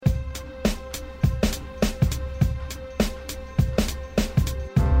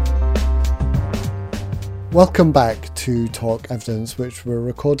Welcome back to Talk Evidence, which we're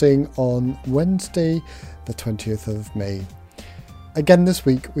recording on Wednesday, the 20th of May. Again this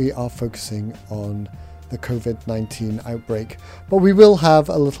week we are focusing on the COVID-19 outbreak, but we will have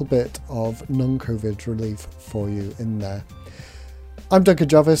a little bit of non-COVID relief for you in there. I'm Duncan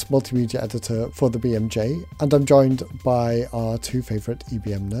Jarvis, Multimedia Editor for the BMJ, and I'm joined by our two favourite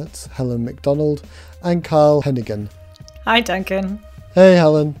EBM nerds, Helen McDonald and Carl Hennigan. Hi Duncan. Hey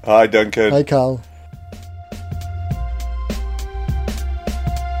Helen. Hi Duncan. Hi Carl.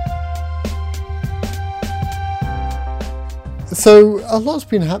 So a lot's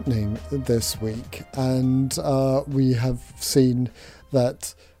been happening this week, and we have seen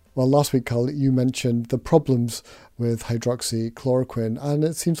that, well, last week, Carl, you mentioned the problems with hydroxychloroquine, and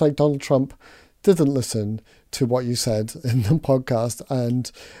it seems like Donald Trump didn't listen to what you said in the podcast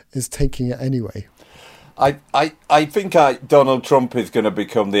and is taking it anyway. I think Donald Trump is going to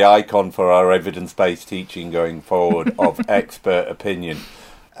become the icon for our evidence-based teaching going forward of expert opinion,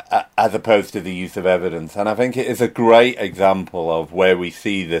 as opposed to the use of evidence. And I think it is a great example of where we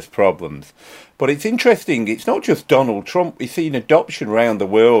see these problems. But it's interesting, it's not just Donald Trump. We've seen adoption around the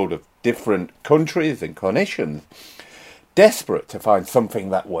world of different countries and clinicians desperate to find something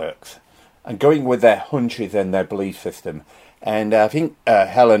that works and going with their hunches and their belief system. And I think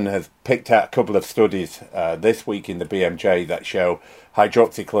Helen has picked out a couple of studies this week in the BMJ that show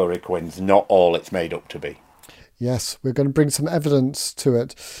hydroxychloroquine's not all it's made up to be. Yes, we're going to bring some evidence to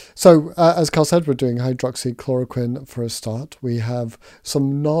it. So, as Carl said, we're doing hydroxychloroquine for a start. We have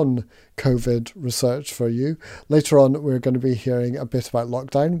some non-COVID research for you. Later on, we're going to be hearing a bit about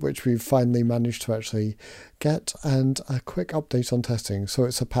lockdown, which we've finally managed to actually get, and a quick update on testing. So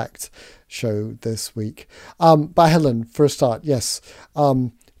it's a packed show this week. But Helen, for a start, yes,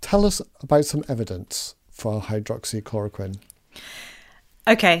 tell us about some evidence for hydroxychloroquine.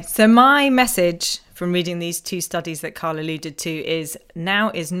 Okay, so my message from reading these two studies that Carl alluded to is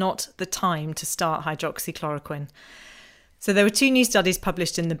now is not the time to start hydroxychloroquine. So there were two new studies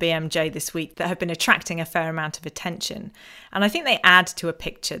published in the BMJ this week that have been attracting a fair amount of attention. And I think they add to a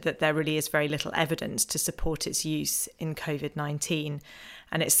picture that there really is very little evidence to support its use in COVID-19.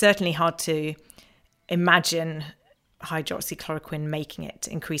 And it's certainly hard to imagine hydroxychloroquine making it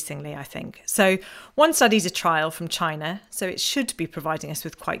increasingly, I think. So one study is a trial from China, so it should be providing us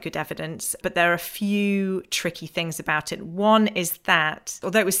with quite good evidence, but there are a few tricky things about it. One is that,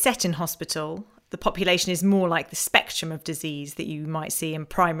 although it was set in hospital, the population is more like the spectrum of disease that you might see in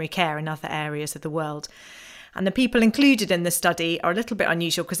primary care in other areas of the world. And the people included in the study are a little bit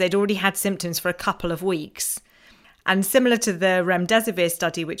unusual because they'd already had symptoms for a couple of weeks. And similar to the remdesivir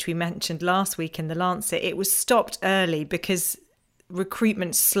study, which we mentioned last week in The Lancet, it was stopped early because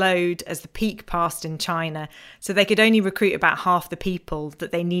recruitment slowed as the peak passed in China. So they could only recruit about half the people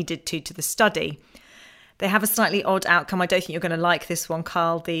that they needed to the study. They have a slightly odd outcome. I don't think you're going to like this one,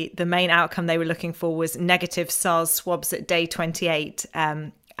 Carl. The main outcome they were looking for was negative SARS swabs at day 28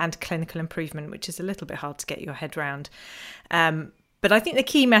 and clinical improvement, which is a little bit hard to get your head around. But I think the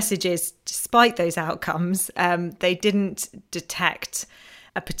key message is, despite those outcomes, they didn't detect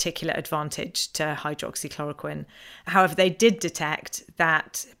a particular advantage to hydroxychloroquine. However, they did detect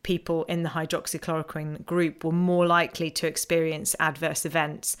that people in the hydroxychloroquine group were more likely to experience adverse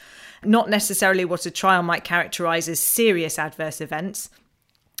events, not necessarily what a trial might characterise as serious adverse events,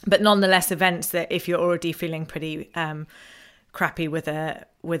 but nonetheless events that if you're already feeling pretty crappy with a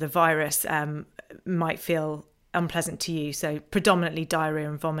virus might feel unpleasant to you, so predominantly diarrhea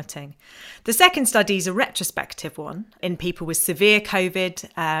and vomiting. The second study is a retrospective one in people with severe COVID.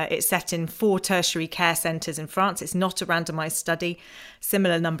 It's set in 4 tertiary care centres in France. It's not a randomised study.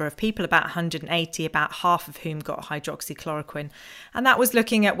 Similar number of people, about 180, about half of whom got hydroxychloroquine. And that was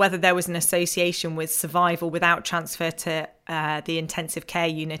looking at whether there was an association with survival without transfer to the intensive care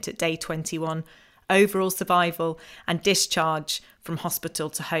unit at day 21, overall survival, and discharge from hospital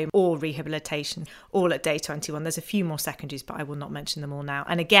to home or rehabilitation, all at day 21. There's a few more secondaries, but I will not mention them all now.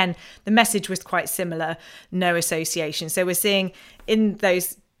 And again, the message was quite similar, no association. So we're seeing in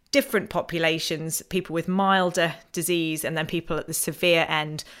those different populations, people with milder disease and then people at the severe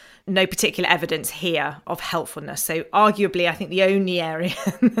end, no particular evidence here of helpfulness. So arguably, I think the only area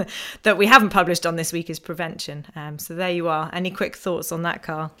that we haven't published on this week is prevention. So there you are. Any quick thoughts on that,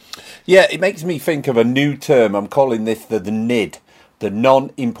 Carl? Yeah, it makes me think of a new term. I'm calling this the NID, the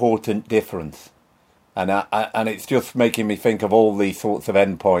non-important difference. And it's just making me think of all these sorts of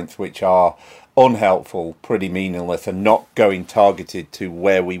endpoints which are unhelpful, pretty meaningless, and not going targeted to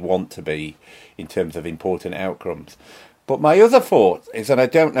where we want to be in terms of important outcomes. But my other thought is, and I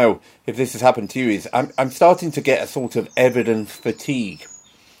don't know if this has happened to you, is I'm starting to get a sort of evidence fatigue.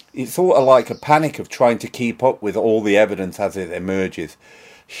 it's sort of like a panic of trying to keep up with all the evidence as it emerges.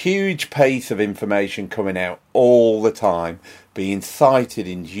 Huge pace of information coming out all the time, being cited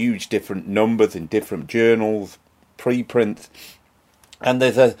in huge different numbers in different journals, preprints. And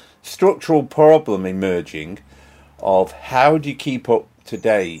there's a structural problem emerging of how do you keep up to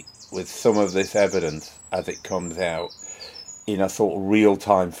date with some of this evidence as it comes out in a sort of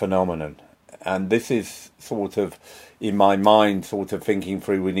real-time phenomenon. And this is sort of, in my mind, sort of thinking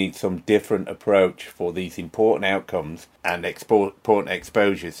through we need some different approach for these important outcomes and important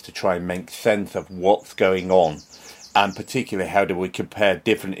exposures to try and make sense of what's going on. And particularly, how do we compare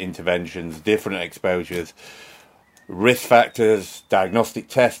different interventions, different exposures, risk factors, diagnostic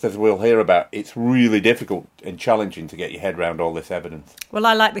tests, as we'll hear about. It's really difficult and challenging to get your head around all this evidence. Well,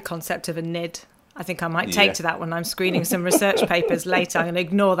 I like the concept of a NID. I think I might take to that when I'm screening some research papers later. I'm going to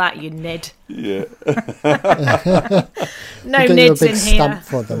ignore that, you NID. Yeah. No NIDs in here. Stamp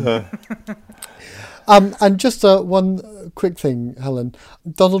for them. And just one quick thing, Helen.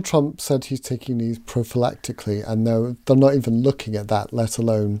 Donald Trump said he's taking these prophylactically, and they're not even looking at that, let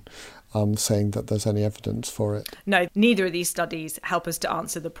alone saying that there's any evidence for it. No, neither of these studies help us to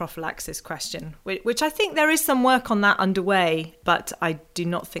answer the prophylaxis question, which I think there is some work on that underway, but I do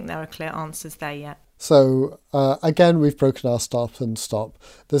not think there are clear answers there yet. So, again, we've broken our stop and stop.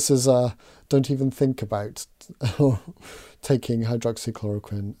 This is don't even think about taking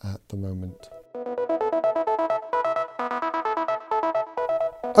hydroxychloroquine at the moment.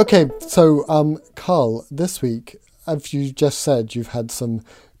 Okay, so Carl, this week, as you just said, you've had some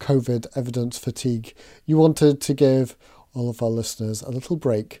COVID evidence fatigue. You wanted to give all of our listeners a little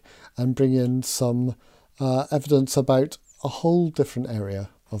break and bring in some evidence about a whole different area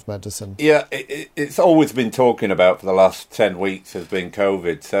of medicine. Yeah, it's always been talking about for the last 10 weeks has been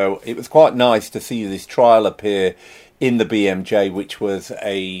COVID. So it was quite nice to see this trial appear in the BMJ, which was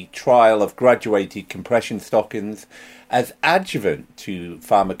a trial of graduated compression stockings as adjuvant to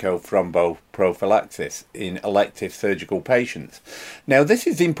pharmacothromboprophylaxis in elective surgical patients. Now, this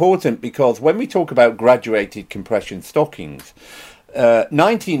is important because when we talk about graduated compression stockings,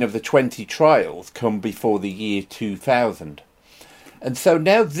 19 of the 20 trials come before the year 2000. And so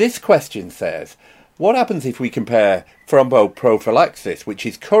now this question says, what happens if we compare thromboprophylaxis, which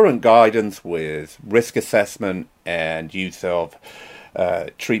is current guidance with risk assessment and use of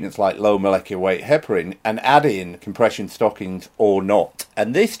treatments like low molecular weight heparin, and add in compression stockings or not?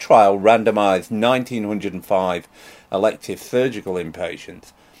 And this trial randomized 1,905 elective surgical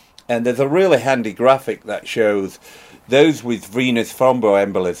inpatients. And there's a really handy graphic that shows those with venous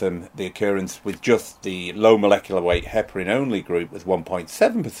thromboembolism, the occurrence with just the low molecular weight heparin only group was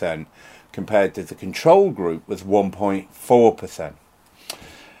 1.7%, compared to the control group was 1.4%.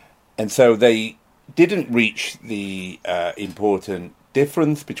 And so they didn't reach the important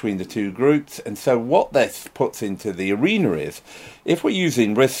difference between the two groups. And so what this puts into the arena is, if we're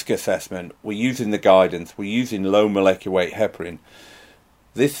using risk assessment, we're using the guidance, we're using low molecular weight heparin,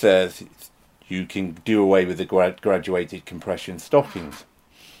 this says you can do away with the graduated compression stockings.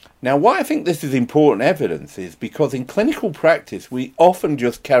 Now, why I think this is important evidence is because in clinical practice, we often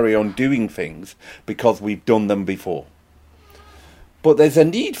just carry on doing things because we've done them before. But there's a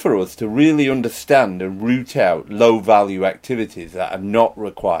need for us to really understand and root out low-value activities that are not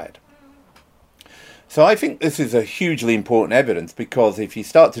required. So I think this is a hugely important evidence because if you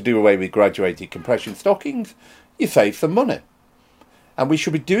start to do away with graduated compression stockings, you save some money. And we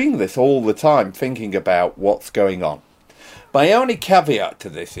should be doing this all the time, thinking about what's going on. My only caveat to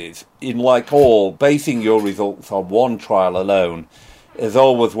this is, in like all, basing your results on one trial alone is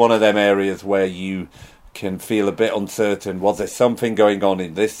always one of them areas where you can feel a bit uncertain. Was there something going on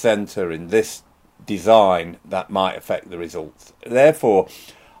in this centre, in this design, that might affect the results? Therefore,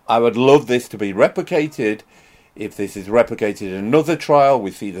 I would love this to be replicated. If this is replicated in another trial,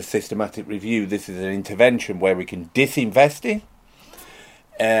 we see the systematic review. This is an intervention where we can disinvest in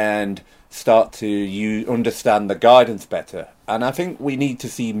and start to understand the guidance better. And I think we need to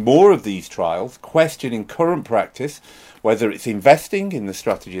see more of these trials questioning current practice, whether it's investing in the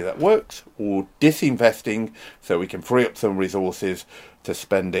strategy that works or disinvesting so we can free up some resources to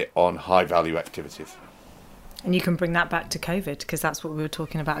spend it on high-value activities. And you can bring that back to COVID, because that's what we were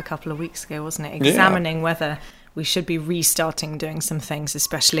talking about a couple of weeks ago, wasn't it? Examining whether we should be restarting doing some things,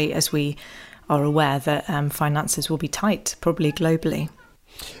 especially as we are aware that finances will be tight, probably globally.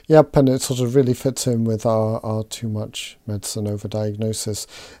 Yep, and it sort of really fits in with our too much medicine overdiagnosis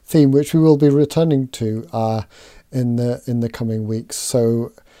theme, which we will be returning to in the coming weeks.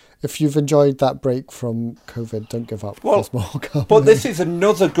 So if you've enjoyed that break from COVID, don't give up. Well, there's more coming. But this is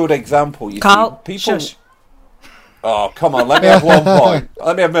another good example. Carl, see, people. Shush. Oh, come on, let me have one point.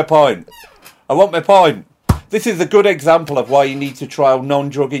 Let me have my point. I want my point. This is a good example of why you need to trial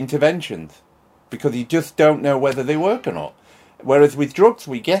non-drug interventions, because you just don't know whether they work or not. Whereas with drugs,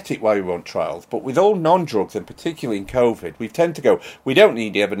 we get it why we want trials. But with all non-drugs, and particularly in COVID, we tend to go, we don't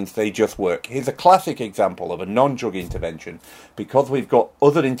need evidence, they just work. Here's a classic example of a non-drug intervention. Because we've got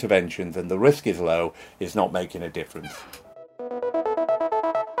other interventions and the risk is low, it's not making a difference.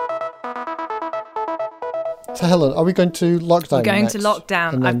 So, Helen, are we going to lockdown? We're going next? to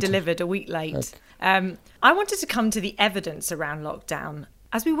lockdown. I've delivered a week late. Okay. I wanted to come to the evidence around lockdown.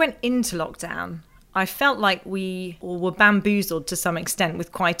 As we went into lockdown, I felt like we were bamboozled to some extent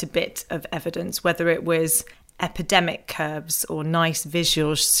with quite a bit of evidence, whether it was epidemic curves or nice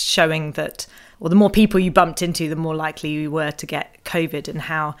visuals showing that, or the more people you bumped into, the more likely you were to get COVID and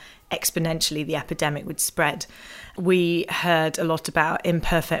how exponentially the epidemic would spread. We heard a lot about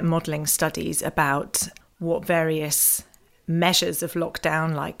imperfect modelling studies about what various measures of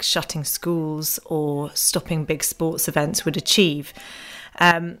lockdown, like shutting schools or stopping big sports events, would achieve.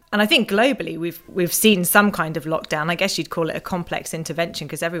 And I think globally we've seen some kind of lockdown. I guess you'd call it a complex intervention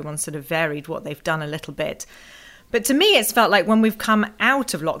because everyone's sort of varied what they've done a little bit. But to me, it's felt like when we've come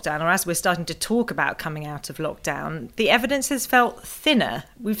out of lockdown, or as we're starting to talk about coming out of lockdown, the evidence has felt thinner.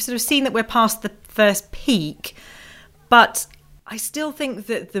 We've sort of seen that we're past the first peak, but I still think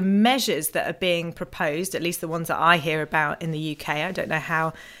that the measures that are being proposed, at least the ones that I hear about in the UK, I don't know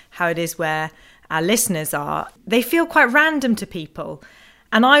how it is where our listeners are, they feel quite random to people.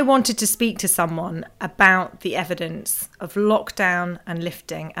 And I wanted to speak to someone about the evidence of lockdown and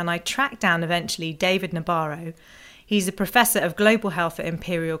lifting. And I tracked down eventually David Nabarro. He's a professor of global health at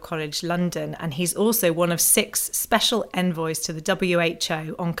Imperial College London. And he's also one of 6 special envoys to the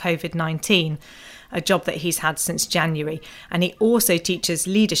WHO on COVID-19, a job that he's had since January. And he also teaches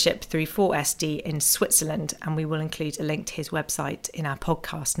leadership through 4SD in Switzerland. And we will include a link to his website in our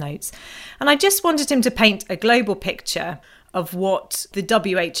podcast notes. And I just wanted him to paint a global picture of what the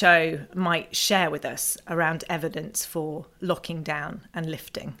WHO might share with us around evidence for locking down and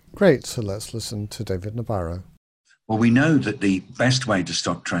lifting. Great. So let's listen to David Nabarro. Well, we know that the best way to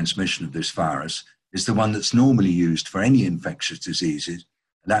stop transmission of this virus is the one that's normally used for any infectious diseases.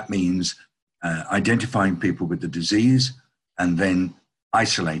 That means identifying people with the disease and then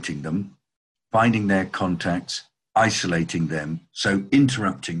isolating them, finding their contacts, isolating them, so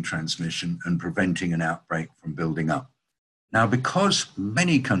interrupting transmission and preventing an outbreak from building up. Now, because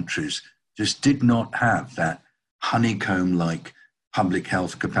many countries just did not have that honeycomb-like public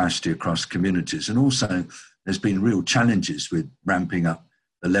health capacity across communities, and also there's been real challenges with ramping up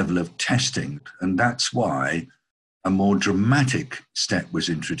the level of testing, and that's why a more dramatic step was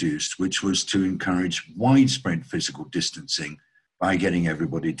introduced, which was to encourage widespread physical distancing by getting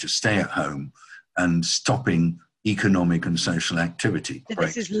everybody to stay at home and stopping economic and social activity. So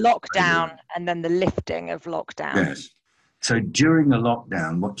this is lockdown and then the lifting of lockdown. Yes. So during a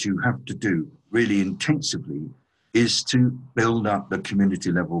lockdown, what you have to do really intensively is to build up the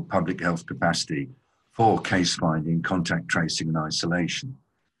community level public health capacity for case finding, contact tracing and isolation.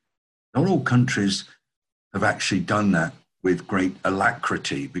 Not all countries have actually done that with great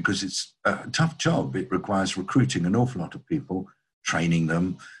alacrity because it's a tough job. It requires recruiting an awful lot of people, training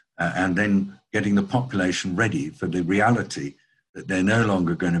them, and then getting the population ready for the reality that they're no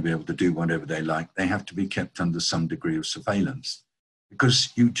longer going to be able to do whatever they like. They have to be kept under some degree of surveillance because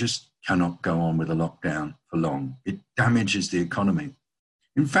you just cannot go on with a lockdown for long. It damages the economy.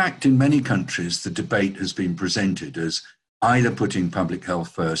 In fact, in many countries, the debate has been presented as either putting public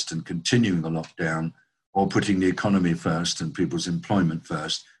health first and continuing the lockdown, or putting the economy first and people's employment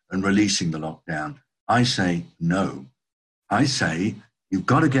first and releasing the lockdown. I say no. I say you've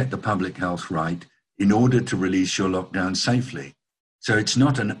got to get the public health right in order to release your lockdown safely. So it's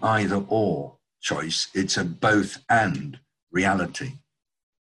not an either or choice, it's a both and reality.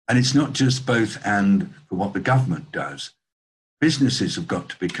 And it's not just both and for what the government does. Businesses have got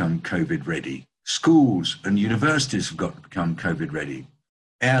to become COVID ready. Schools and universities have got to become COVID ready.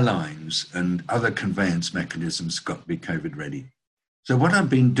 Airlines and other conveyance mechanisms have got to be COVID ready. So what I've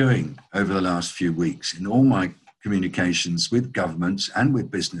been doing over the last few weeks in all my communications with governments and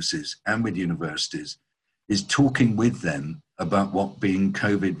with businesses and with universities is talking with them about what being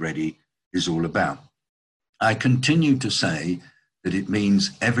COVID ready is all about. I continue to say that it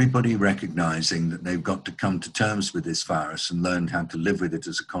means everybody recognizing that they've got to come to terms with this virus and learn how to live with it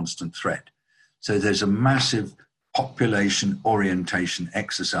as a constant threat. So there's a massive population orientation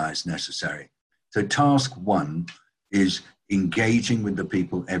exercise necessary. So task 1 is engaging with the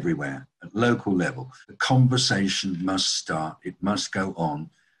people everywhere at local level. The conversation must start, it must go on,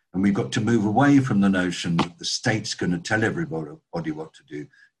 And we've got to move away from the notion that the state's going to tell everybody what to do,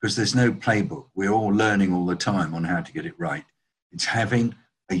 because there's no playbook. We're all learning all the time on how to get it right. It's having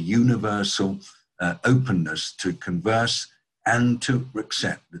a universal openness to converse and to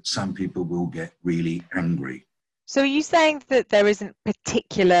accept that some people will get really angry. So are you saying that there isn't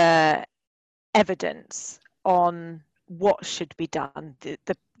particular evidence on what should be done,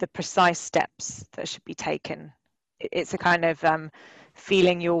 the precise steps that should be taken? It's a kind of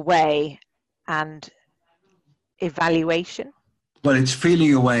feeling your way and evaluation? Well, it's feeling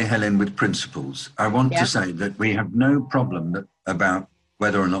your way, Helen, with principles. I want to say that we have no problem about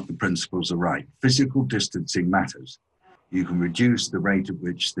whether or not the principles are right. Physical distancing matters. You can reduce the rate at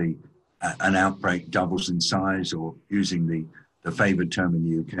which an outbreak doubles in size, or using the favoured term in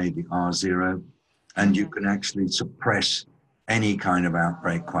the UK, the R0, and you can actually suppress any kind of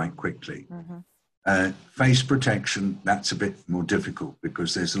outbreak quite quickly. Face protection, that's a bit more difficult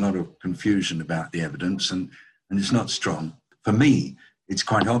because there's a lot of confusion about the evidence and it's not strong. For me, it's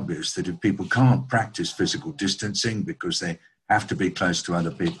quite obvious that if people can't practice physical distancing because they have to be close to other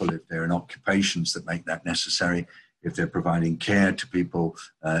people, if they're in occupations that make that necessary, if they're providing care to people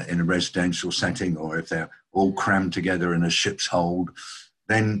in a residential setting, or if they're all crammed together in a ship's hold,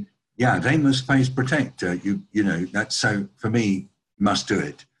 then yeah, they must face protect. You know, that's, so for me, must do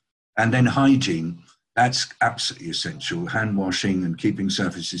it. And then hygiene, that's absolutely essential. Hand washing and keeping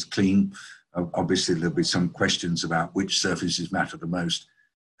surfaces clean. Obviously, there'll be some questions about which surfaces matter the most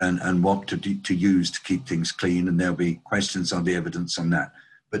and what to use to keep things clean. And there'll be questions on the evidence on that.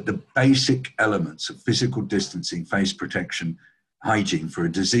 But the basic elements of physical distancing, face protection, hygiene for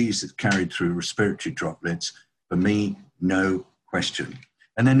a disease that's carried through respiratory droplets, for me, no question.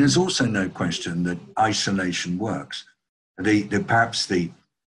 And then there's also no question that isolation works. Perhaps the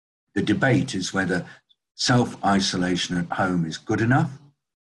debate is whether self-isolation at home is good enough,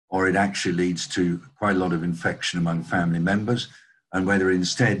 or it actually leads to quite a lot of infection among family members, and whether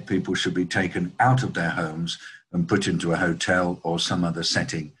instead people should be taken out of their homes and put into a hotel or some other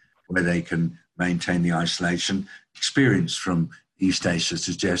setting where they can maintain the isolation. Experience from East Asia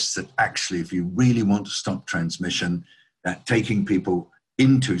suggests that actually, if you really want to stop transmission, that taking people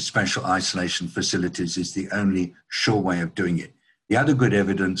into special isolation facilities is the only sure way of doing it. The other good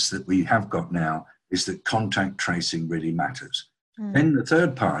evidence that we have got now is that contact tracing really matters. Then the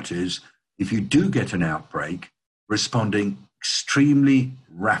third part is, if you do get an outbreak, responding extremely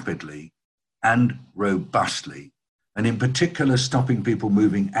rapidly and robustly, and in particular stopping people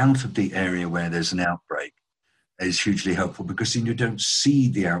moving out of the area where there's an outbreak is hugely helpful, because then you don't see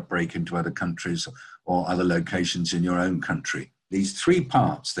the outbreak into other countries or other locations in your own country. These three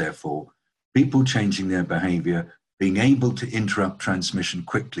parts, therefore, people changing their behavior, being able to interrupt transmission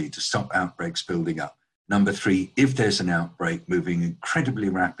quickly to stop outbreaks building up. Number three, if there's an outbreak, moving incredibly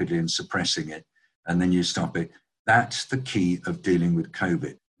rapidly and suppressing it, and then you stop it. That's the key of dealing with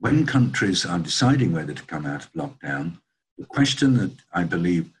COVID. When countries are deciding whether to come out of lockdown, the question that I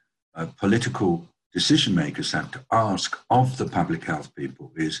believe political decision makers have to ask of the public health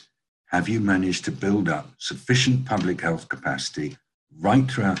people is, have you managed to build up sufficient public health capacity right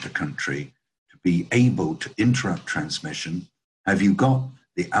throughout the country to be able to interrupt transmission? Have you got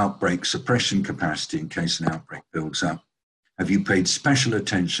the outbreak suppression capacity in case an outbreak builds up? Have you paid special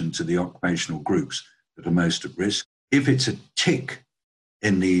attention to the occupational groups that are most at risk? If it's a tick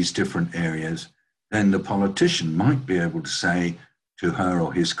in these different areas, then the politician might be able to say to her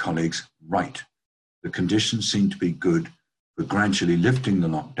or his colleagues, right, the conditions seem to be good. We're gradually lifting the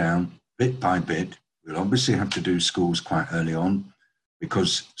lockdown bit by bit. We'll obviously have to do schools quite early on,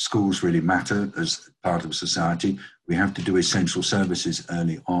 because schools really matter as part of society. We have to do essential services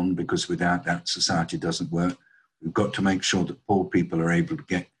early on, because without that, society doesn't work. We've got to make sure that poor people are able to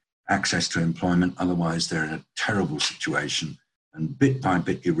get access to employment. Otherwise, they're in a terrible situation. And bit by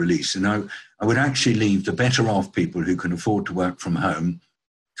bit, you release. And I would actually leave the better off people who can afford to work from home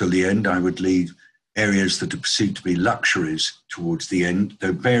till the end. I would leave areas that are perceived to be luxuries towards the end,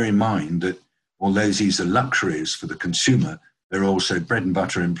 though bear in mind that although these are luxuries for the consumer, they're also bread and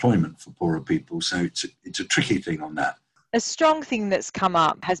butter employment for poorer people. So it's a tricky thing on that. A strong thing that's come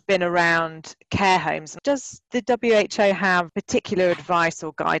up has been around care homes. Does the WHO have particular advice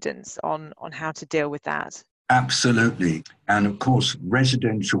or guidance on how to deal with that? Absolutely. And of course,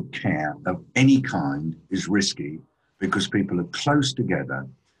 residential care of any kind is risky because people are close together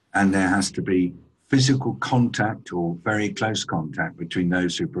and there has to be physical contact or very close contact between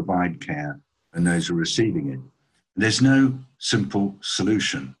those who provide care and those who are receiving it. There's no simple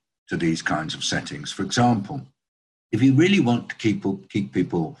solution to these kinds of settings. For example, if you really want to keep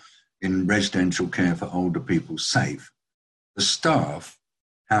people in residential care for older people safe, the staff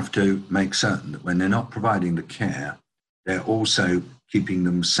have to make certain that when they're not providing the care, they're also keeping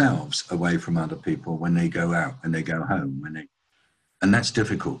themselves away from other people when they go out and they go home. And that's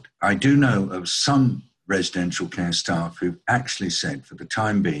difficult. I do know of some residential care staff who've actually said for the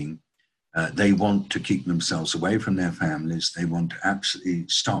time being, they want to keep themselves away from their families. They want to absolutely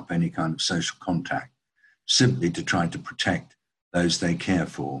stop any kind of social contact, simply to try to protect those they care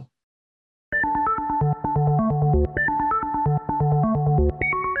for.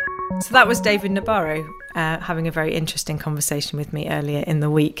 So that was David Nabarro having a very interesting conversation with me earlier in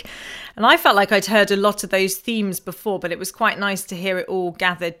the week. And I felt like I'd heard a lot of those themes before, but it was quite nice to hear it all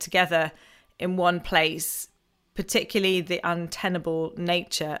gathered together in one place, particularly the untenable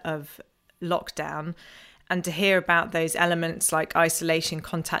nature of lockdown, and to hear about those elements like isolation,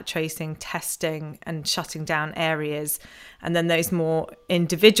 contact tracing, testing and shutting down areas, and then those more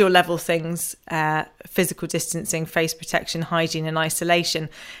individual level things, physical distancing, face protection, hygiene and isolation.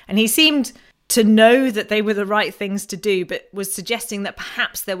 And he seemed to know that they were the right things to do, but was suggesting that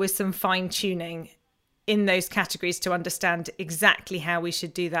perhaps there was some fine tuning in those categories to understand exactly how we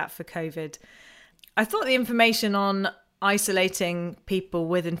should do that for COVID. I thought the information on isolating people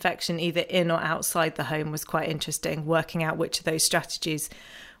with infection either in or outside the home was quite interesting, working out which of those strategies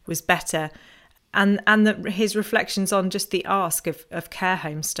was better. And his reflections on just the ask of care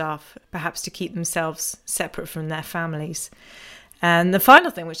home staff, perhaps to keep themselves separate from their families. And the final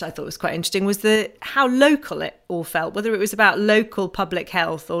thing, which I thought was quite interesting, was how local it all felt, whether it was about local public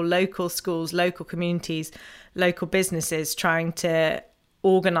health or local schools, local communities, local businesses trying to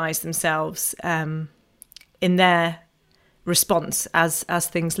organise themselves in their response as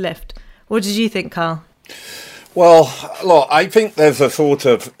things lift. What did you think, Carl? Well, look, I think there's a sort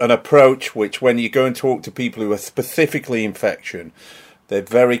of an approach which, when you go and talk to people who are specifically infection, they're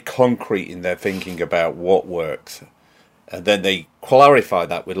very concrete in their thinking about what works. And then they clarify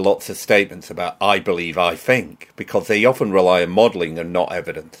that with lots of statements about I believe, I think, because they often rely on modelling and not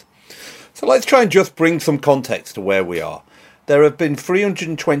evidence. So let's try and just bring some context to where we are. There have been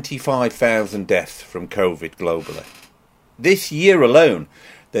 325,000 deaths from COVID globally. This year alone,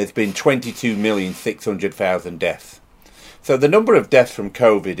 there's been 22,600,000 deaths. So the number of deaths from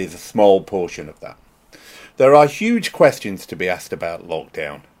COVID is a small portion of that. There are huge questions to be asked about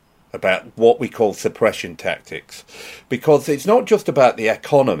lockdown, about what we call suppression tactics, because it's not just about the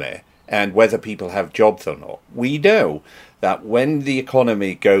economy and whether people have jobs or not. We know that when the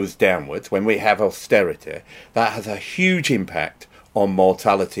economy goes downwards, when we have austerity, that has a huge impact on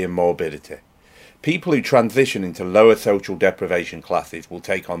mortality and morbidity. People who transition into lower social deprivation classes will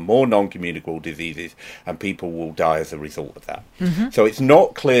take on more non-communicable diseases, and people will die as a result of that. Mm-hmm. So it's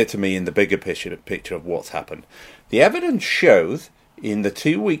not clear to me in the bigger picture of what's happened. The evidence shows in the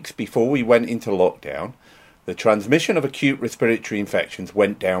 2 weeks before we went into lockdown, the transmission of acute respiratory infections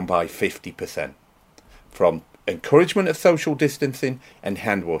went down by 50%. From encouragement of social distancing and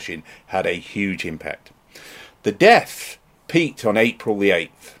hand washing had a huge impact. The deaths peaked on April the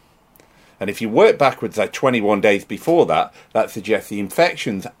 8th. And if you work backwards like 21 days before that, that suggests the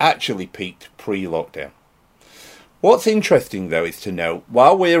infections actually peaked pre-lockdown. What's interesting, though, is to note,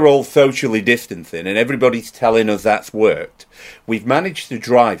 while we're all socially distancing and everybody's telling us that's worked, we've managed to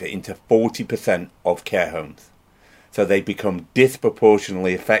drive it into 40% of care homes. So they become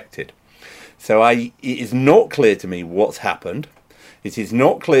disproportionately affected. So it is not clear to me what's happened. It is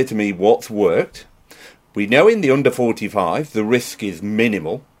not clear to me what's worked. We know in the under 45, the risk is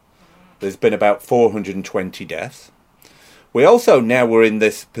minimal. There's been about 420 deaths. We also now we're in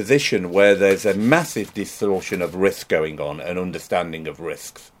this position where there's a massive distortion of risk going on and understanding of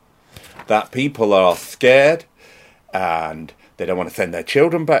risks. That people are scared and they don't want to send their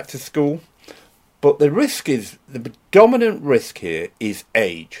children back to school. But the dominant risk here is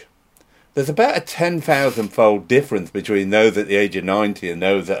age. There's about a 10,000-fold difference between those at the age of 90 and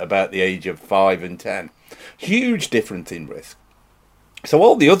those at about the age of 5 and 10. Huge difference in risk. So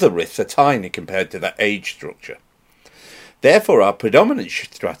all the other risks are tiny compared to that age structure. Therefore, our predominant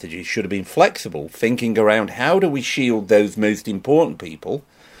strategy should have been flexible, thinking around how do we shield those most important people,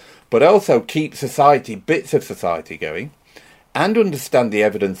 but also keep bits of society going, and understand the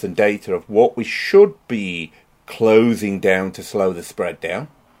evidence and data of what we should be closing down to slow the spread down,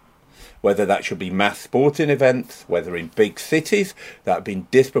 whether that should be mass sporting events, whether in big cities that have been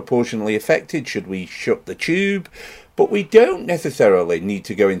disproportionately affected, should we shut the tube? But we don't necessarily need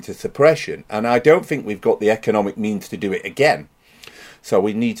to go into suppression, and I don't think we've got the economic means to do it again. So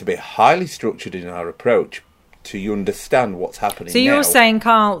we need to be highly structured in our approach to understand what's happening. So you're now. saying,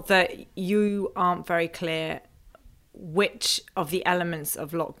 Carl, that you aren't very clear which of the elements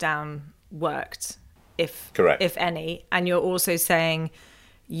of lockdown worked, if Correct. if any, and you're also saying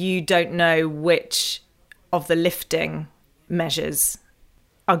you don't know which of the lifting measures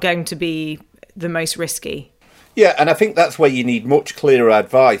are going to be the most risky. Yeah, and I think that's where you need much clearer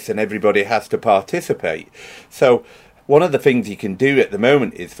advice and everybody has to participate. So one of the things you can do at the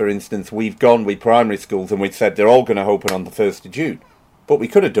moment is, for instance, we've gone with primary schools and we've said they're all going to open on the 1st of June. But we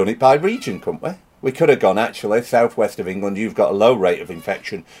could have done it by region, couldn't we? We could have gone, actually, southwest of England, you've got a low rate of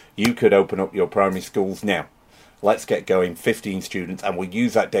infection. You could open up your primary schools now. Let's get going, 15 students, and we'll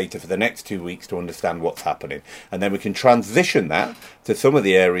use that data for the next 2 weeks to understand what's happening. And then we can transition that to some of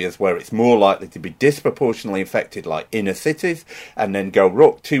the areas where it's more likely to be disproportionately affected, like inner cities, and then go,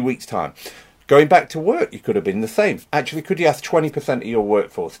 look, 2 weeks' time. Going back to work, you could have been the same. Actually, could you ask 20% of your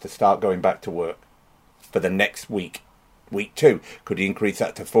workforce to start going back to work for the next week? Week 2, could you increase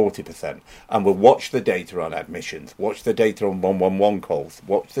that to 40%? And we'll watch the data on admissions, watch the data on 111 calls,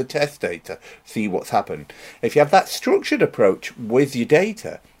 watch the test data, see what's happened. If you have that structured approach with your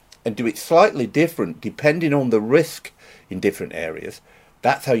data and do it slightly different depending on the risk in different areas,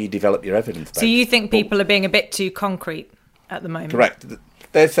 that's how you develop your evidence base. So you think people are being a bit too concrete at the moment? Correct.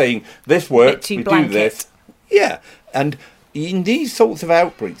 They're saying, this works, we blanket. do this. Yeah, and in these sorts of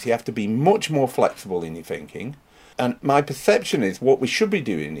outbreaks, you have to be much more flexible in your thinking. And my perception is what we should be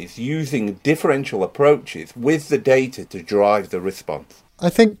doing is using differential approaches with the data to drive the response. I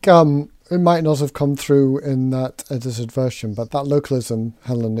think it might not have come through in that edited version, but that localism,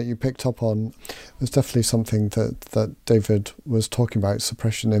 Helen, that you picked up on was definitely something that David was talking about,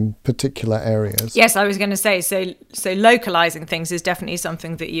 suppression in particular areas. Yes, I was going to say, so localising things is definitely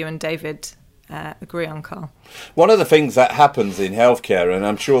something that you and David agree on, Carl. One of the things that happens in healthcare, and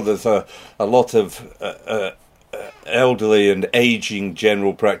I'm sure there's a lot of elderly and ageing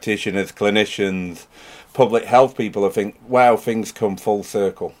general practitioners, clinicians, public health people who think, wow, things come full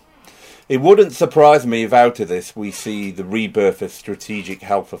circle. It wouldn't surprise me if out of this we see the rebirth of strategic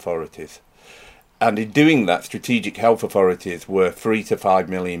health authorities. And in doing that, strategic health authorities were 3 to 5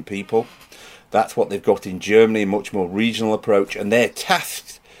 million people. That's what they've got in Germany, a much more regional approach, and they're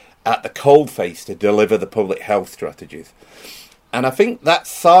tasked at the coalface to deliver the public health strategies. And I think that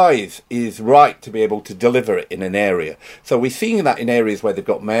size is right to be able to deliver it in an area. So we're seeing that in areas where they've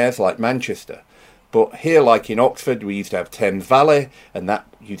got mayors like Manchester. But here, like in Oxford, we used to have Thames Valley, and that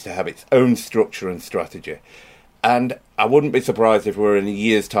used to have its own structure and strategy. And I wouldn't be surprised if we're in a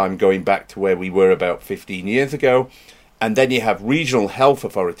year's time going back to where we were about 15 years ago. And then you have regional health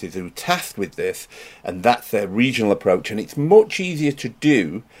authorities who are tasked with this, and that's their regional approach. And it's much easier to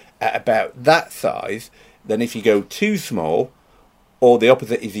do at about that size than if you go too small. Or the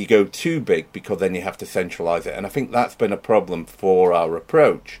opposite is you go too big, because then you have to centralise it. And I think that's been a problem for our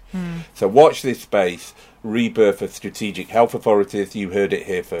approach. So watch this space, rebirth of strategic health authorities. You heard it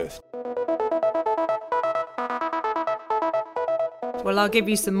here first. Well, I'll give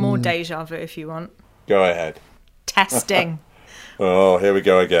you some more deja vu if you want. Go ahead. Testing. Oh, here we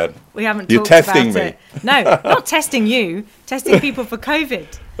go again. We haven't You're talked testing about me. it. No, not testing you. Testing people for COVID.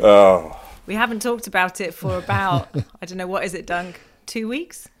 Oh. We haven't talked about it for about, I don't know, what is it, Dunk? 2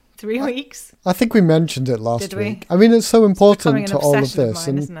 weeks? 3 weeks? I think we mentioned it last Did we? week. I mean, it's so important It's to all of obsession this.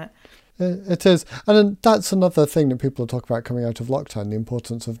 mine, isn't it? It is. And then that's another thing that people talk about coming out of lockdown, the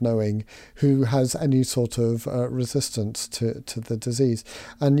importance of knowing who has any sort of resistance to the disease.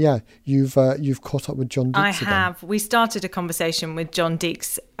 And yeah, you've caught up with John Deeks I again. have. We started a conversation with John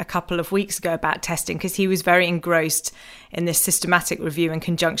Deeks a couple of weeks ago about testing, because he was very engrossed in this systematic review in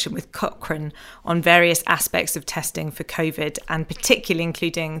conjunction with Cochrane on various aspects of testing for COVID, and particularly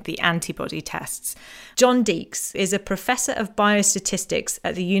including the antibody tests. John Deeks is a professor of biostatistics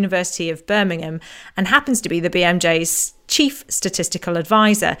at the University of Birmingham and happens to be the BMJ's chief statistical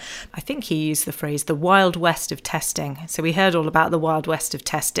advisor. I think he used the phrase the Wild West of testing. So we heard all about the Wild West of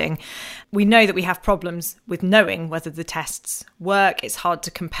testing. We know that we have problems with knowing whether the tests work. It's hard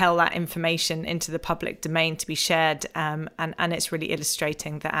to compel that information into the public domain to be shared. And it's really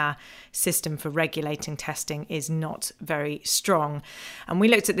illustrating that our system for regulating testing is not very strong. And we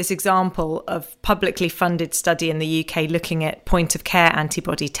looked at this example of publicly funded study in the UK looking at point of care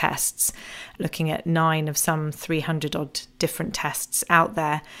antibody tests, looking at 9 of some 300 odd different tests out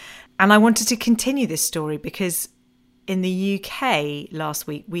there. And I wanted to continue this story because in the UK last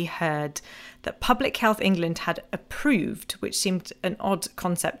week, we heard that Public Health England had approved, which seemed an odd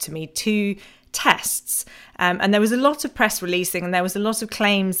concept to me, 2 tests. And there was a lot of press releasing and there was a lot of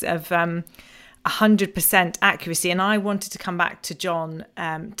claims of 100% accuracy. And I wanted to come back to John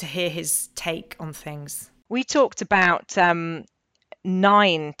to hear his take on things. We talked about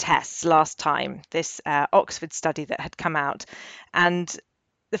 9 tests last time, this Oxford study that had come out. And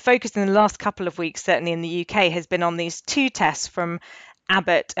the focus in the last couple of weeks, certainly in the UK, has been on these 2 tests from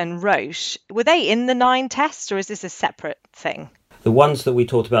Abbott and Roche, were they in the 9 tests, or is this a separate thing? The ones that we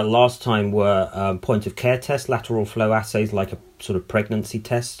talked about last time were point of care tests, lateral flow assays, like a sort of pregnancy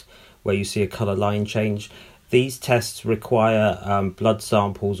test where you see a colour line change. These tests require blood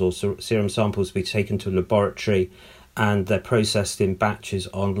samples or serum samples to be taken to a laboratory, and they're processed in batches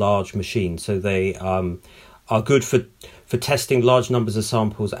on large machines. So they are good for testing large numbers of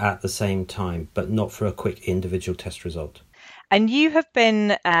samples at the same time, but not for a quick individual test result. And you have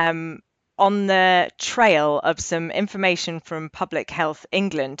been on the trail of some information from Public Health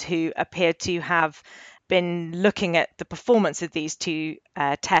England, who appear to have been looking at the performance of these 2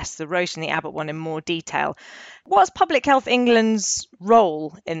 tests, the Roche and the Abbott one, in more detail. What's Public Health England's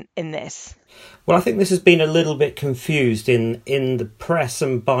role in this? Well, I think this has been a little bit confused in the press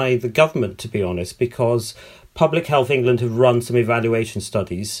and by the government, to be honest, because Public Health England have run some evaluation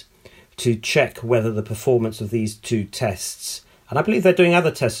studies to check whether the performance of these 2 tests, and I believe they're doing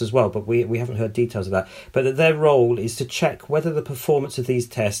other tests as well, but we haven't heard details of that, but that their role is to check whether the performance of these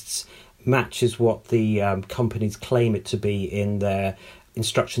tests matches what the companies claim it to be in their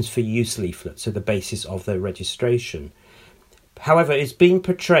instructions for use leaflet, so the basis of their registration. However, it's been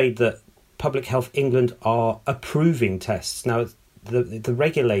portrayed that Public Health England are approving tests. Now, the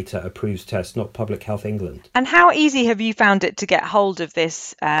regulator approves tests, not Public Health England. And how easy have you found it to get hold of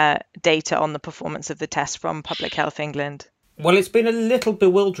this data on the performance of the tests from Public Health England? Well, it's been a little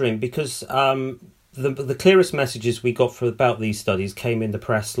bewildering because the clearest messages we got about these studies came in the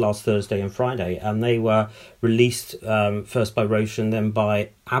press last Thursday and Friday, and they were released first by Roche and then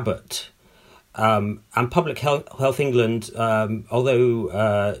by Abbott. And Public Health England,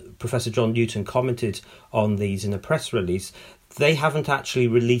 although Professor John Newton commented on these in a press release, they haven't actually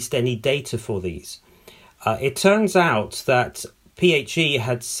released any data for these. It turns out that PHE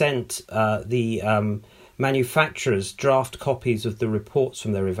had sent the manufacturers draft copies of the reports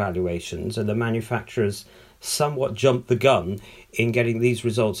from their evaluations, and the manufacturers somewhat jumped the gun in getting these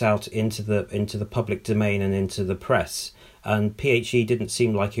results out into the public domain and into the press, and PHE didn't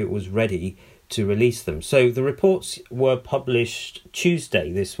seem like it was ready to release them. So the reports were published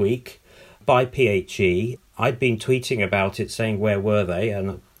Tuesday this week by PHE. I'd been tweeting about it saying where were they,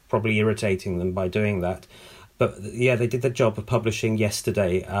 and probably irritating them by doing that. But yeah, they did the job of publishing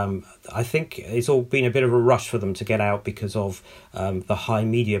yesterday. I think it's all been a bit of a rush for them to get out because of the high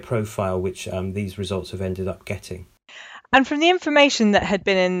media profile which these results have ended up getting. And from the information that had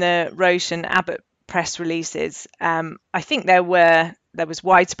been in the Roche and Abbott press releases, I think there was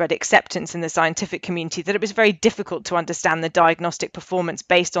widespread acceptance in the scientific community that it was very difficult to understand the diagnostic performance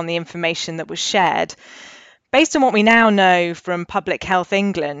based on the information that was shared. Based on what we now know from Public Health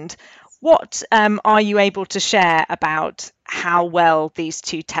England, what are you able to share about how well these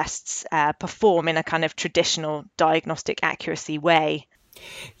 2 tests perform in a kind of traditional diagnostic accuracy way?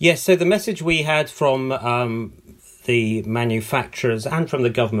 Yes, so the message we had from the manufacturers and from the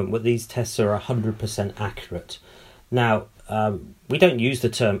government was these tests are 100% accurate. Now, we don't use the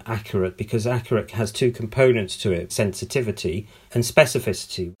term accurate because accurate has 2 components to it, sensitivity and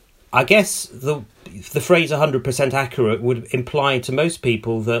specificity. I guess the phrase 100% accurate would imply to most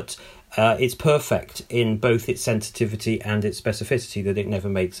people that it's perfect in both its sensitivity and its specificity, that it never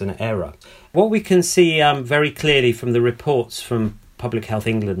makes an error. What we can see very clearly from the reports from Public Health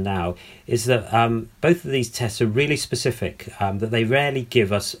England now is that both of these tests are really specific, that they rarely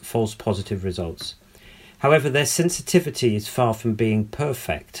give us false positive results. However, their sensitivity is far from being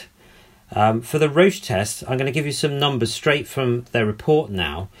perfect. For the Roche test, I'm going to give you some numbers straight from their report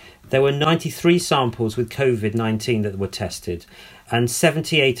now. There were 93 samples with COVID-19 that were tested, and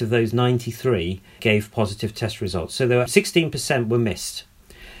 78 of those 93 gave positive test results. So there were 16% were missed.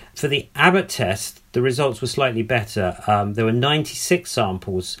 For the Abbott test, the results were slightly better. There were 96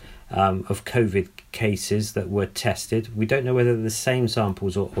 samples of COVID cases that were tested. We don't know whether they're the same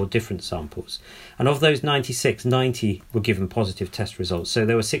samples or different samples. And of those 96, 90 were given positive test results. So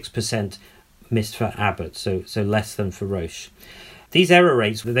there were 6% missed for Abbott, so less than for Roche. These error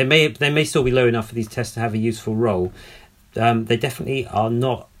rates, they may still be low enough for these tests to have a useful role. They definitely are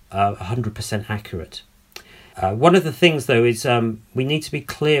not 100% accurate. One of the things, though, is we need to be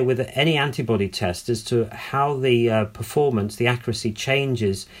clear with any antibody test as to how the performance, the accuracy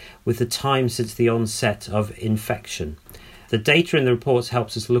changes with the time since the onset of infection. The data in the reports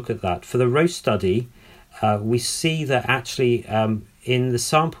helps us look at that. For the Roche study, we see that actually in the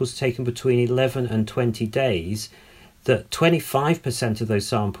samples taken between 11 and 20 days, that 25% of those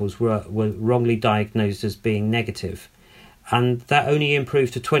samples were wrongly diagnosed as being negative. And that only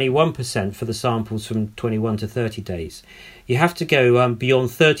improved to 21% for the samples from 21 to 30 days. You have to go beyond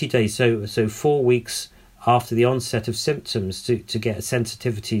 30 days, so 4 weeks after the onset of symptoms to get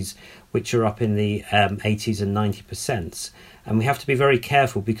sensitivities which are up in the 80s and 90%. And we have to be very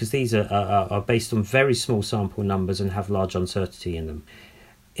careful because these are based on very small sample numbers and have large uncertainty in them.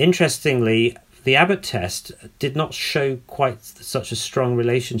 Interestingly, the Abbott test did not show quite such a strong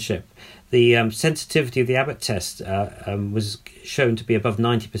relationship. The sensitivity of the Abbott test was shown to be above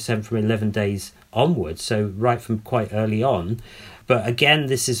 90% from 11 days onwards, so right from quite early on. But again,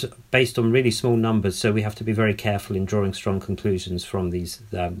 this is based on really small numbers, so we have to be very careful in drawing strong conclusions from these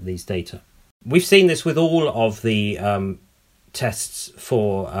data. We've seen this with all of the tests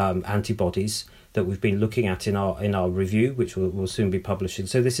for antibodies that we've been looking at in our review, which we'll soon be publishing.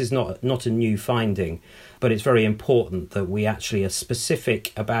 So this is not a new finding, but it's very important that we actually are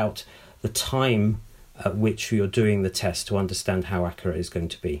specific about the time at which you're doing the test to understand how accurate it's going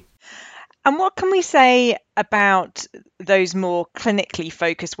to be. And what can we say about those more clinically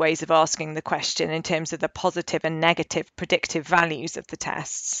focused ways of asking the question in terms of the positive and negative predictive values of the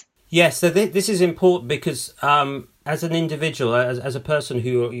tests? Yes, so this is important because as an individual, as a person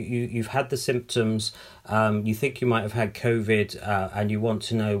who you've had the symptoms, you think you might have had COVID, and you want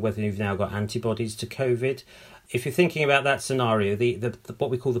to know whether you've now got antibodies to COVID. If you're thinking about that scenario, the what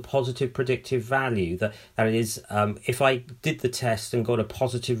we call the positive predictive value, that is, if I did the test and got a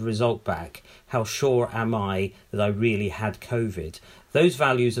positive result back, how sure am I that I really had COVID? Those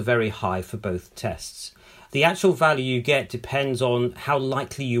values are very high for both tests. The actual value you get depends on how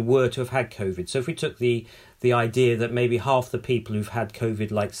likely you were to have had COVID. So if we took the idea that maybe half the people who've had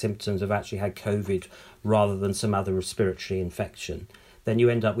COVID-like symptoms have actually had COVID rather than some other respiratory infection, then you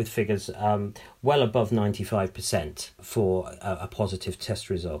end up with figures well above 95% for a positive test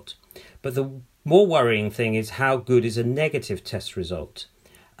result. But the more worrying thing is how good is a negative test result.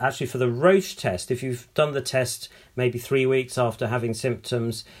 Actually, for the Roche test, if you've done the test maybe 3 weeks after having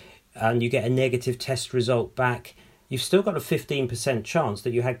symptoms and you get a negative test result back, you've still got a 15% chance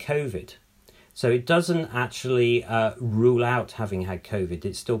that you had COVID. So it doesn't actually rule out having had COVID.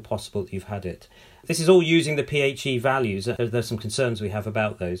 It's still possible that you've had it. This is all using the PHE values. There's some concerns we have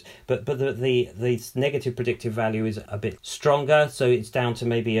about those. But the negative predictive value is a bit stronger, so it's down to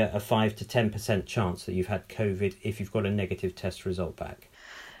maybe a 5 to 10% chance that you've had COVID if you've got a negative test result back.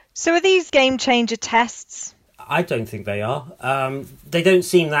 So are these game changer tests? I don't think they are. They don't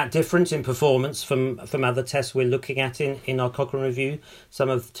seem that different in performance from other tests we're looking at in our Cochrane review. Some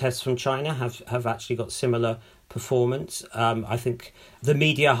of the tests from China have actually got similar performance. I think the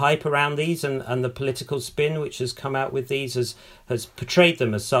media hype around these and the political spin which has come out with these has portrayed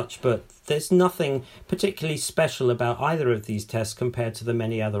them as such, but there's nothing particularly special about either of these tests compared to the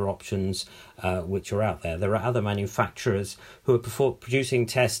many other options which are out there. There are other manufacturers who are producing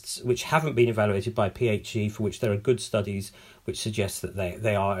tests which haven't been evaluated by PHE, for which there are good studies which suggest that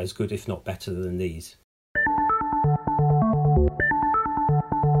they are as good, if not better, than these.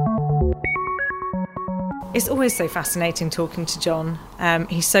 It's always so fascinating talking to John.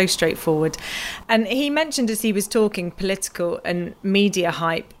 He's so straightforward. And he mentioned as he was talking political and media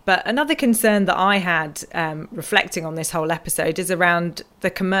hype, but another concern that I had reflecting on this whole episode is around the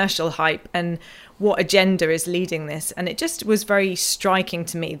commercial hype and what agenda is leading this. And it just was very striking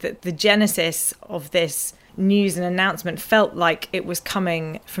to me that the genesis of this news and announcement felt like it was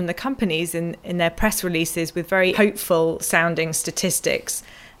coming from the companies in their press releases with very hopeful sounding statistics.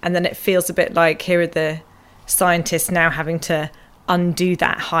 And then it feels a bit like here are the scientists now having to undo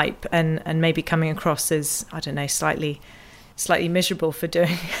that hype and maybe coming across as, I don't know, slightly miserable for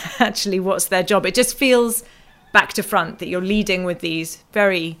doing actually what's their job. It just feels back to front that you're leading with these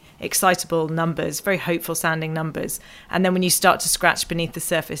very excitable numbers, very hopeful sounding numbers. And then when you start to scratch beneath the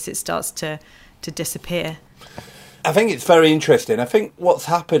surface, it starts to disappear. I think it's very interesting. I think what's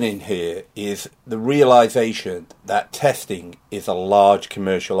happening here is the realisation that testing is a large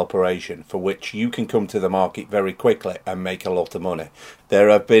commercial operation for which you can come to the market very quickly and make a lot of money. There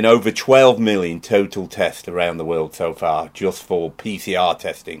have been over 12 million total tests around the world so far just for PCR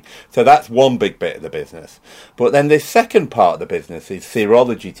testing. So that's one big bit of the business. But then the second part of the business is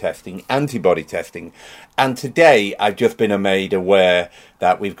serology testing, antibody testing. And today I've just been made aware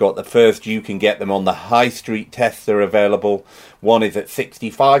that we've got the first, you can get them on the high street tests are available. One is at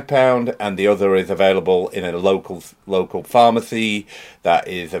 £65 and the other is available in a local pharmacy that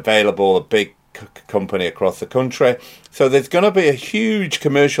is available, a big company across the country. So there's going to be a huge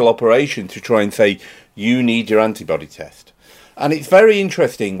commercial operation to try and say, you need your antibody test. And it's very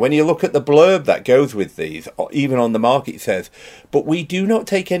interesting when you look at the blurb that goes with these, even on the market it says, but we do not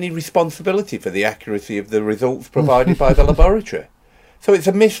take any responsibility for the accuracy of the results provided by the laboratory. So it's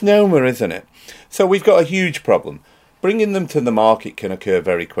a misnomer, isn't it? So we've got a huge problem. Bringing them to the market can occur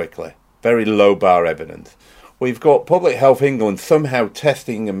very quickly. very low bar evidence. We've got Public Health England somehow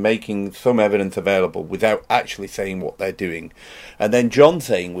testing and making some evidence available without actually saying what they're doing. And then John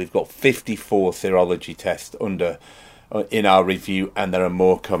saying we've got 54 serology tests in our review and there are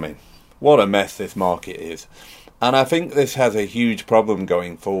more coming. What a mess this market is. And I think this has a huge problem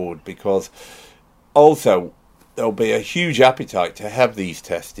going forward, because also there'll be a huge appetite to have these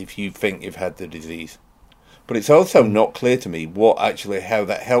tests if you think you've had the disease. But it's also not clear to me how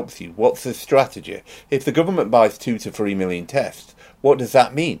that helps you. What's the strategy? If the government buys 2 to 3 million tests, what does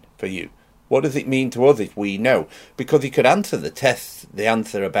that mean for you? What does it mean to us if we know? Because you could answer the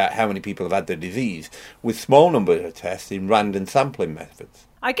answer about how many people have had the disease with small number of tests in random sampling methods.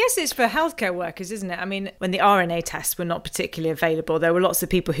 I guess it's for healthcare workers, isn't it? I mean, when the RNA tests were not particularly available, there were lots of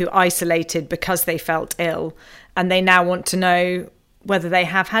people who isolated because they felt ill, and they now want to know whether they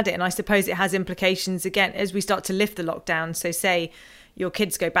have had it. And I suppose it has implications, again, as we start to lift the lockdown. So say your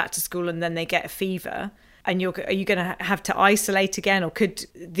kids go back to school and then they get a fever, and are you going to have to isolate again? Or could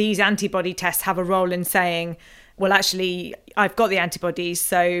these antibody tests have a role in saying, well, actually, I've got the antibodies,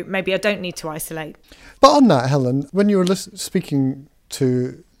 so maybe I don't need to isolate? But on that, Helen, when you were speaking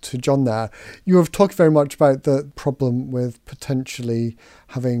to John there, you have talked very much about the problem with potentially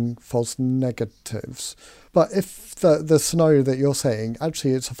having false negatives. But if the scenario that you're saying,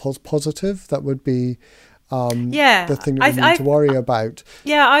 actually it's a false positive, that would be the thing that we need to worry about.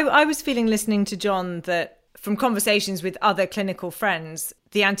 Yeah, I was feeling, listening to John, that from conversations with other clinical friends,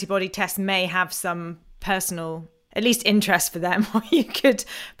 the antibody test may have some personal, at least, interest for them, or you could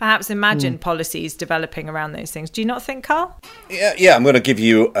perhaps imagine policies developing around those things. Do you not think, Carl? Yeah, I'm going to give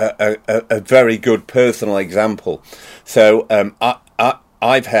you a very good personal example. So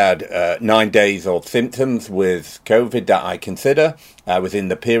I've had 9 days of symptoms with COVID that I consider. I was in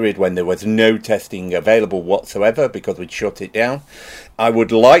the period when there was no testing available whatsoever because we'd shut it down. I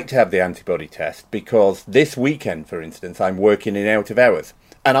would like to have the antibody test because this weekend, for instance, I'm working in out of hours,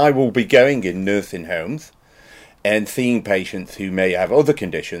 and I will be going in nursing homes and seeing patients who may have other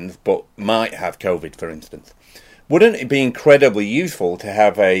conditions but might have COVID, for instance. Wouldn't it be incredibly useful to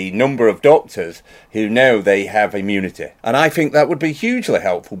have a number of doctors who know they have immunity? And I think that would be hugely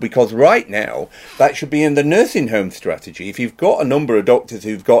helpful, because right now that should be in the nursing home strategy. If you've got a number of doctors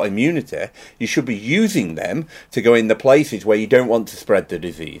who've got immunity, you should be using them to go in the places where you don't want to spread the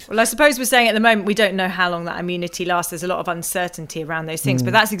disease. Well, I suppose we're saying at the moment we don't know how long that immunity lasts. There's a lot of uncertainty around those things,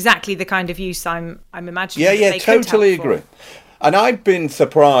 but that's exactly the kind of use I'm imagining. Yeah, totally agree. And I've been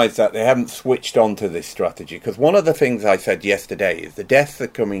surprised that they haven't switched on to this strategy, because one of the things I said yesterday is the deaths are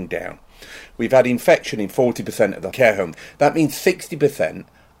coming down. We've had infection in 40% of the care homes. That means 60%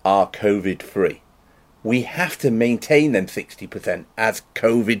 are COVID-free. We have to maintain them 60% as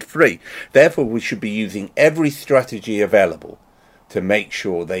COVID-free. Therefore, we should be using every strategy available to make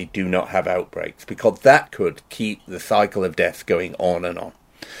sure they do not have outbreaks, because that could keep the cycle of deaths going on and on.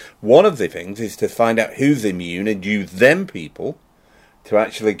 One of the things is to find out who's immune and use them people to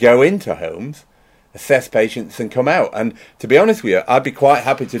actually go into homes, assess patients and come out. And to be honest with you, I'd be quite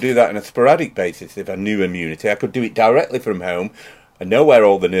happy to do that on a sporadic basis if I knew immunity. I could do it directly from home. I know where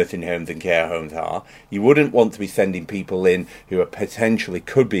all the nursing homes and care homes are. You wouldn't want to be sending people in who are potentially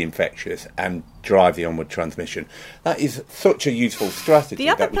could be infectious and drive the onward transmission. That is such a useful strategy. The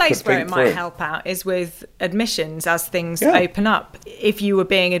other place where it might help out is with admissions as things open up. If you were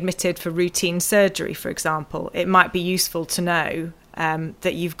being admitted for routine surgery, for example, it might be useful to know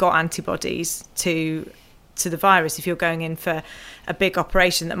that you've got antibodies to the virus. If you're going in for a big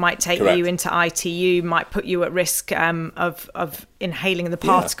operation that might take you into ITU, might put you at risk of inhaling the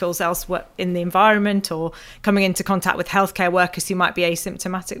particles elsewhere in the environment, or coming into contact with healthcare workers who might be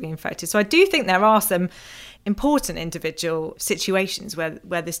asymptomatically infected. So I do think there are some important individual situations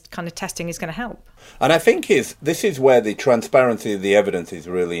where this kind of testing is going to help. And I think this is where the transparency of the evidence is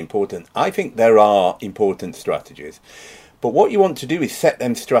really important. I think there are important strategies, but what you want to do is set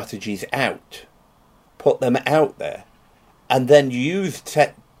them strategies out. Put them out there, and then use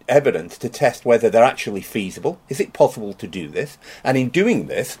evidence to test whether they're actually feasible. Is it possible to do this? And in doing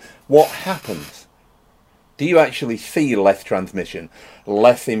this, what happens? Do you actually see less transmission,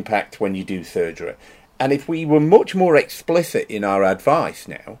 less impact when you do surgery? And if we were much more explicit in our advice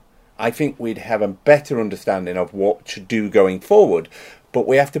now, I think we'd have a better understanding of what to do going forward. But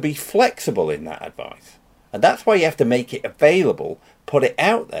we have to be flexible in that advice. And that's why you have to make it available, put it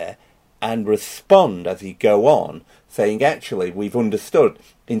out there, and respond as you go on, saying, actually, we've understood.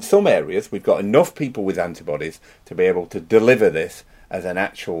 In some areas, we've got enough people with antibodies to be able to deliver this as an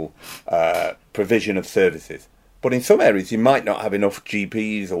actual provision of services. But in some areas, you might not have enough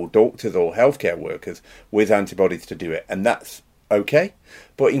GPs or doctors or healthcare workers with antibodies to do it. And that's okay.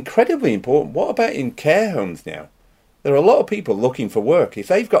 But incredibly important, what about in care homes now? There are a lot of people looking for work. If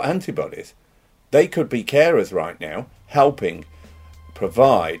they've got antibodies, they could be carers right now, helping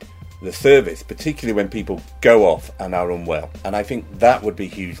provide the service, particularly when people go off and are unwell. And I think that would be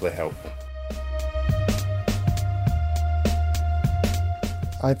hugely helpful.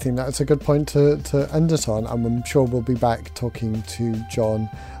 I think that's a good point to end it on. I'm sure we'll be back talking to John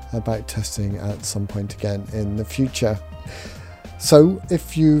about testing at some point again in the future. So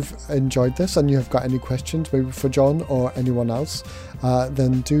if you've enjoyed this and you've got any questions, maybe for John or anyone else,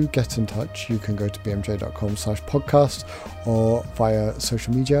 then do get in touch. You can go to bmj.com/podcast or via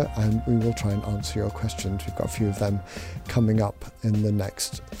social media, and we will try and answer your questions. We've got a few of them coming up in the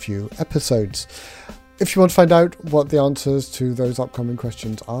next few episodes. If you want to find out what the answers to those upcoming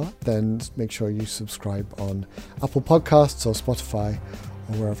questions are, then make sure you subscribe on Apple Podcasts or Spotify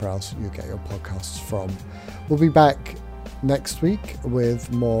or wherever else you get your podcasts from. We'll be back next week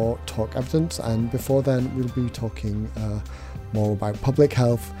with more Talk Evidence, and before then we'll be talking more about public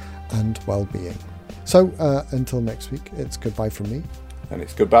health and well-being. So until next week, it's goodbye from me. And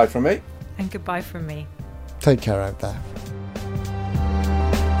it's goodbye from me. And goodbye from me. Take care out there.